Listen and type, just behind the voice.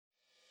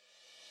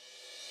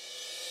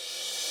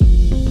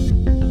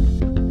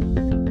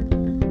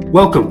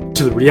Welcome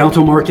to the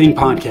Rialto Marketing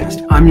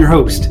Podcast. I'm your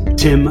host,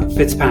 Tim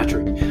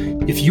Fitzpatrick.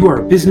 If you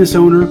are a business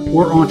owner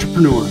or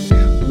entrepreneur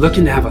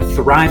looking to have a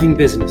thriving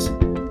business,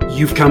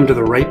 you've come to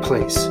the right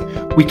place.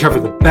 We cover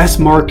the best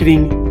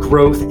marketing,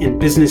 growth, and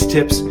business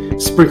tips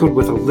sprinkled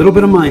with a little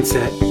bit of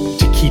mindset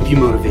to keep you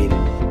motivated.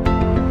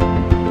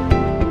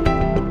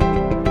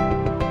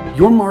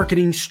 Your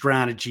marketing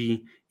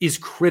strategy is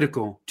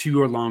critical to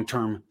your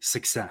long-term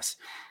success.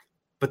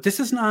 But this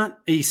is not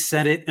a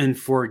set it and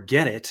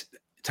forget it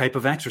type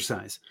of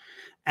exercise.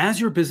 As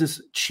your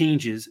business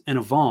changes and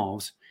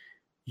evolves,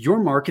 your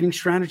marketing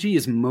strategy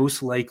is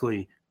most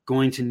likely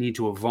going to need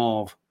to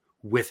evolve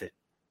with it.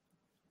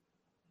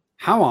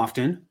 How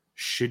often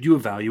should you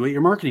evaluate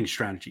your marketing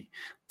strategy?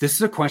 This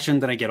is a question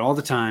that I get all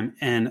the time,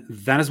 and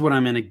that is what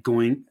I'm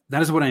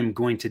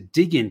going to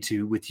dig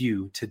into with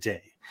you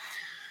today.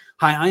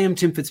 Hi, I am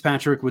Tim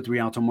Fitzpatrick with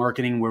Rialto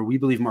Marketing, where we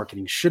believe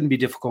marketing shouldn't be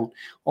difficult.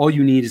 All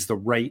you need is the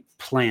right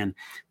plan.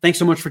 Thanks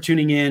so much for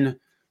tuning in.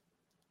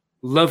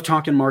 Love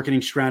talking marketing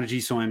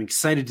strategy, so I'm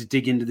excited to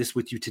dig into this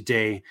with you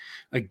today.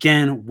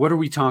 Again, what are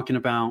we talking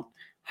about?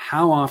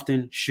 How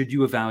often should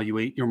you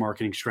evaluate your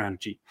marketing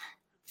strategy?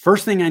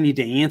 First thing I need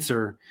to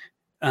answer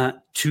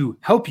to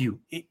help you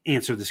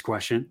answer this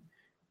question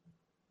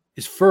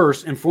is,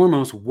 first and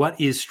foremost,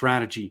 what is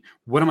strategy?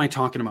 What am I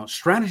talking about?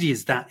 Strategy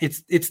is that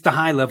it's the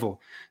high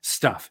level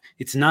stuff.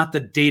 It's not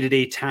the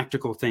day-to-day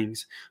tactical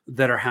things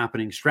that are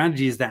happening.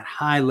 Strategy is that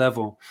high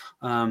level,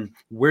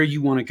 where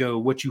you want to go,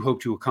 what you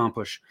hope to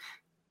accomplish.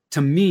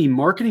 To me,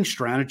 marketing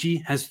strategy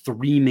has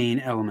three main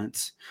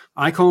elements.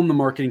 I call them the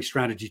marketing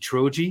strategy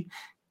trilogy.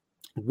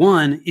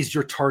 One is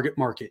your target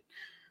market.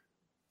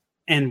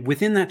 And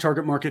within that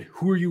target market,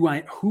 who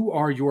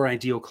are your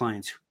ideal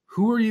clients?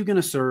 Who are you going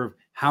to serve?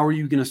 How are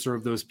you going to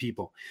serve those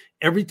people?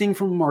 Everything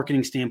from a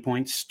marketing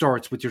standpoint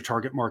starts with your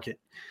target market.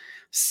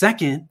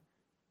 Second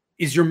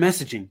is your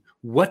messaging.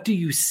 What do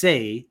you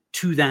say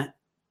to that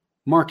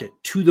market,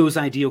 to those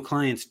ideal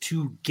clients,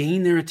 to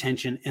gain their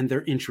attention and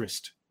their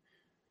interest?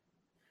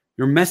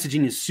 Your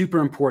messaging is super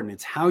important.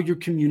 It's how you're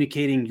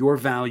communicating your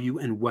value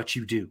and what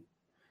you do.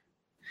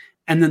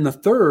 And then the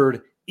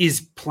third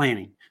is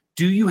planning.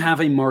 Do you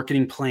have a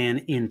marketing plan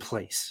in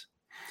place?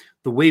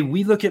 The way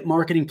we look at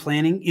marketing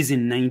planning is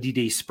in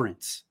 90-day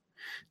sprints.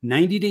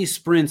 90-day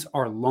sprints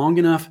are long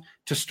enough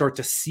to start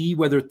to see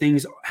whether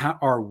things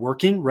are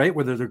working, right?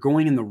 Whether they're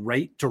going in the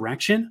right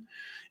direction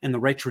and the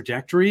right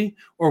trajectory,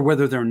 or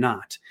whether they're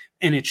not.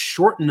 And it's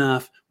short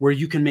enough where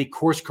you can make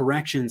course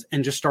corrections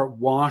and just start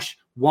wash,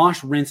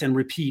 rinse, and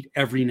repeat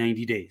every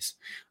 90 days.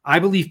 I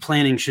believe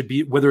planning should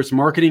be, whether it's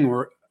marketing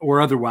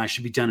or otherwise,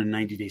 should be done in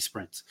 90-day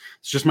sprints.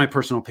 It's just my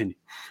personal opinion.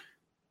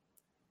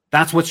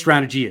 That's what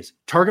strategy is.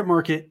 Target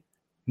market,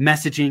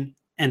 messaging,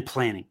 and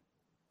planning.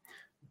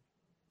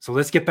 So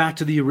let's get back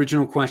to the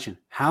original question.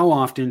 How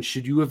often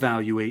should you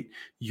evaluate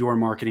your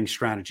marketing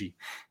strategy?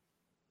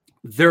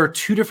 There are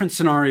two different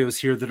scenarios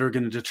here that are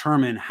going to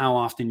determine how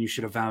often you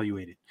should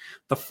evaluate it.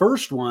 The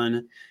first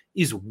one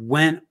is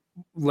what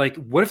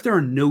if there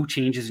are no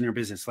changes in your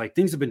business? Like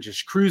things have been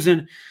just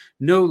cruising,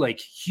 no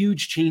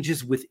huge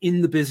changes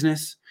within the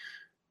business.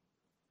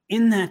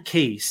 In that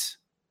case,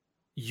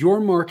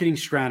 your marketing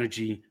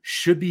strategy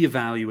should be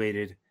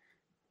evaluated,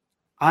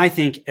 I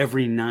think,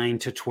 every 9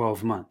 to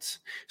 12 months.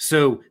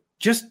 So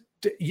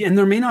and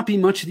there may not be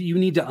much that you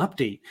need to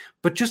update,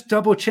 but just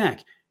double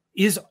check.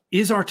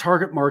 Is our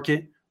target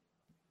market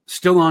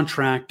still on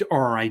track?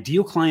 Are our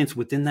ideal clients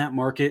within that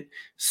market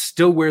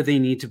still where they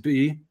need to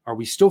be? Are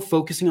we still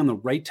focusing on the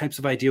right types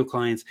of ideal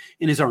clients?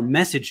 And is our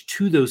message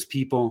to those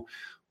people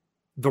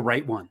the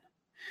right one?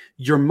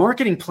 Your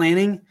marketing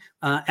planning,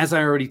 as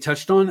I already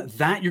touched on,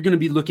 that you're going to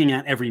be looking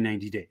at every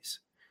 90 days.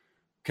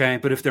 Okay.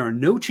 But if there are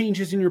no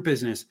changes in your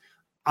business,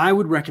 I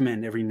would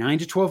recommend every 9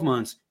 to 12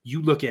 months,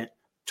 you look at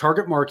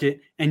target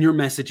market and your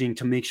messaging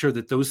to make sure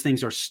that those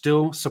things are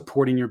still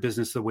supporting your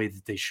business the way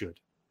that they should.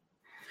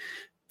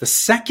 The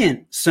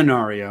second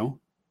scenario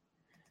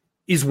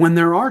is when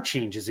there are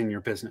changes in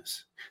your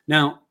business.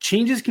 Now,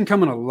 changes can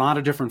come in a lot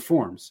of different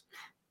forms.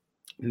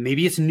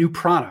 Maybe it's new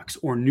products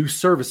or new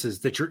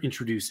services that you're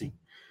introducing.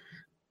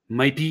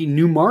 Might be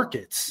new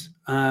markets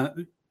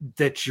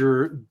that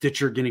you're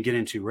going to get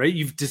into, right?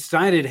 You've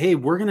decided, hey,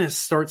 we're going to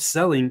start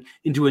selling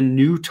into a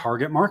new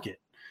target market.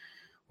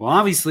 Well,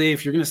 obviously,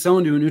 if you're going to sell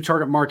into a new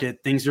target market,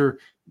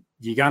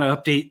 you got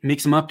to make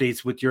some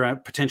updates with your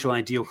potential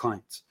ideal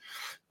clients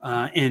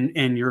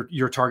and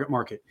your target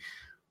market.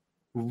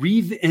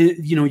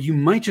 You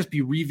might just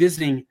be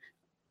revisiting.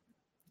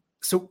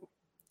 So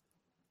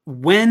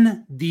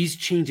when these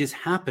changes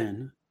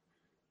happen,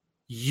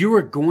 you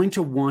are going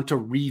to want to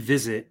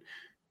revisit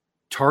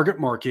target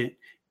market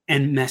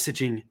and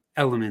messaging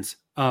elements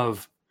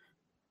of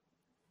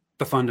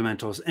the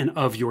fundamentals and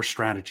of your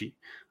strategy.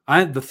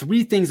 The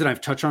three things that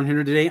I've touched on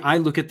here today, I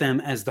look at them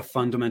as the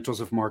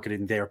fundamentals of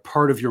marketing. They are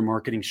part of your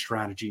marketing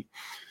strategy.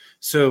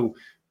 So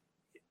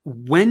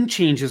when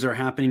changes are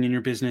happening in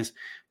your business,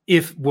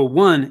 if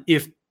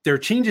there are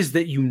changes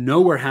that you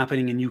know are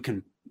happening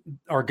and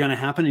are going to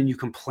happen and you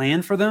can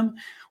plan for them,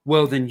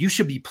 well, then you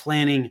should be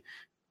planning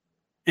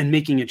and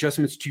making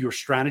adjustments to your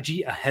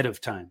strategy ahead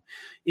of time.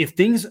 If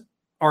things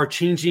are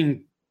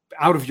changing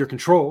out of your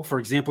control, for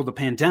example, the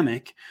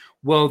pandemic,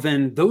 well,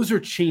 then those are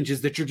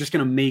changes that you're just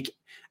going to make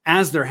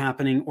as they're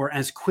happening or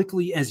as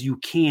quickly as you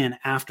can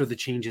after the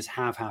changes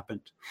have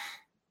happened.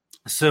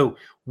 So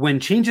when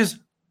changes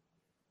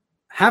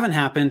haven't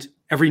happened,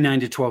 every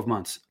 9 to 12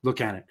 months,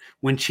 look at it.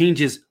 When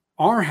changes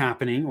are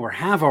happening or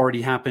have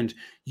already happened,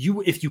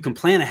 if you can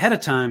plan ahead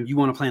of time, you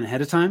want to plan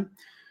ahead of time.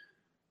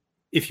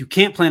 If you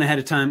can't plan ahead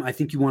of time, I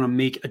think you want to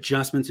make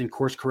adjustments and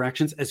course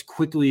corrections as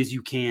quickly as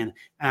you can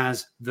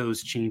as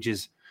those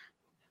changes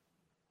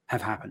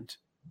have happened.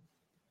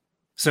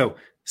 So,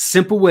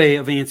 simple way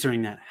of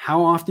answering that.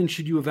 How often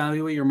should you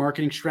evaluate your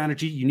marketing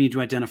strategy? You need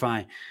to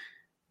identify,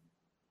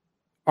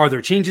 are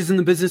there changes in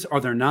the business?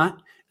 Are there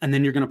not? And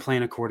then you're going to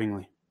plan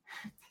accordingly.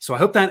 So I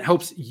hope that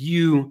helps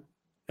you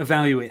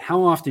evaluate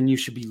how often you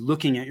should be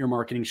looking at your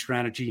marketing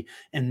strategy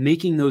and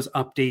making those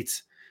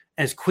updates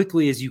as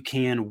quickly as you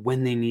can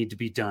when they need to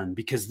be done.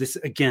 Because this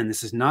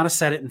is not a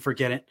set it and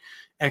forget it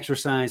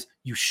exercise.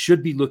 You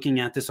should be looking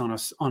at this on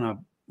a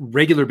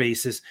regular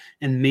basis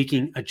and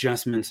making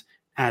adjustments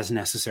as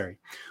necessary.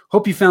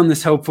 Hope you found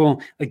this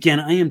helpful. Again,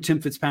 I am Tim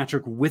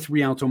Fitzpatrick with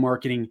Rialto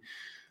Marketing.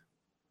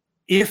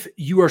 If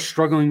you are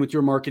struggling with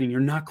your marketing,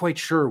 you're not quite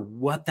sure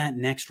what that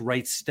next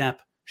right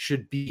step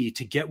should be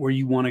to get where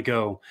you want to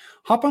go,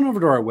 hop on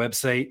over to our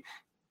website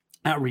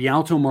at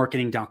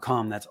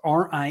rialtomarketing.com. That's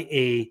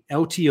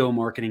RIALTO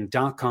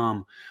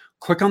marketing.com.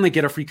 Click on the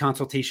Get a Free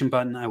Consultation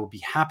button. I will be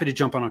happy to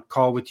jump on a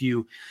call with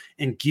you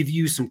and give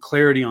you some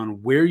clarity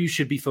on where you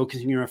should be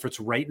focusing your efforts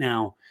right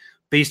now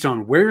based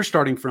on where you're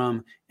starting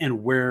from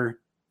and where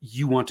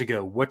you want to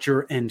go, what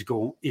your end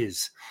goal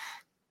is.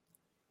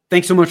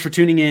 Thanks so much for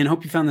tuning in.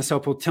 Hope you found this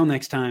helpful. Till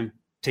next time,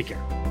 take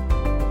care.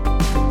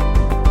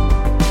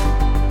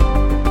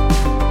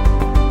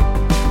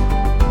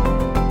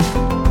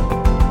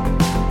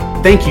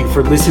 Thank you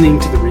for listening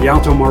to the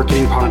Rialto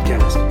Marketing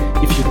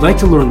Podcast. If you'd like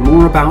to learn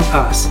more about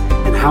us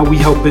and how we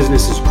help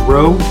businesses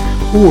grow,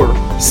 or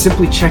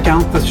simply check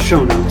out the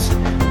show notes,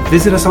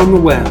 visit us on the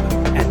web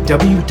at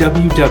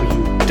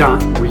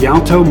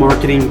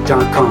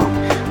www.rialtomarketing.com.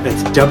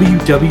 That's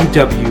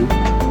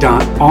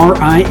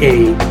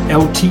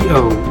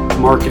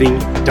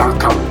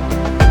www.rialtomarketing.com.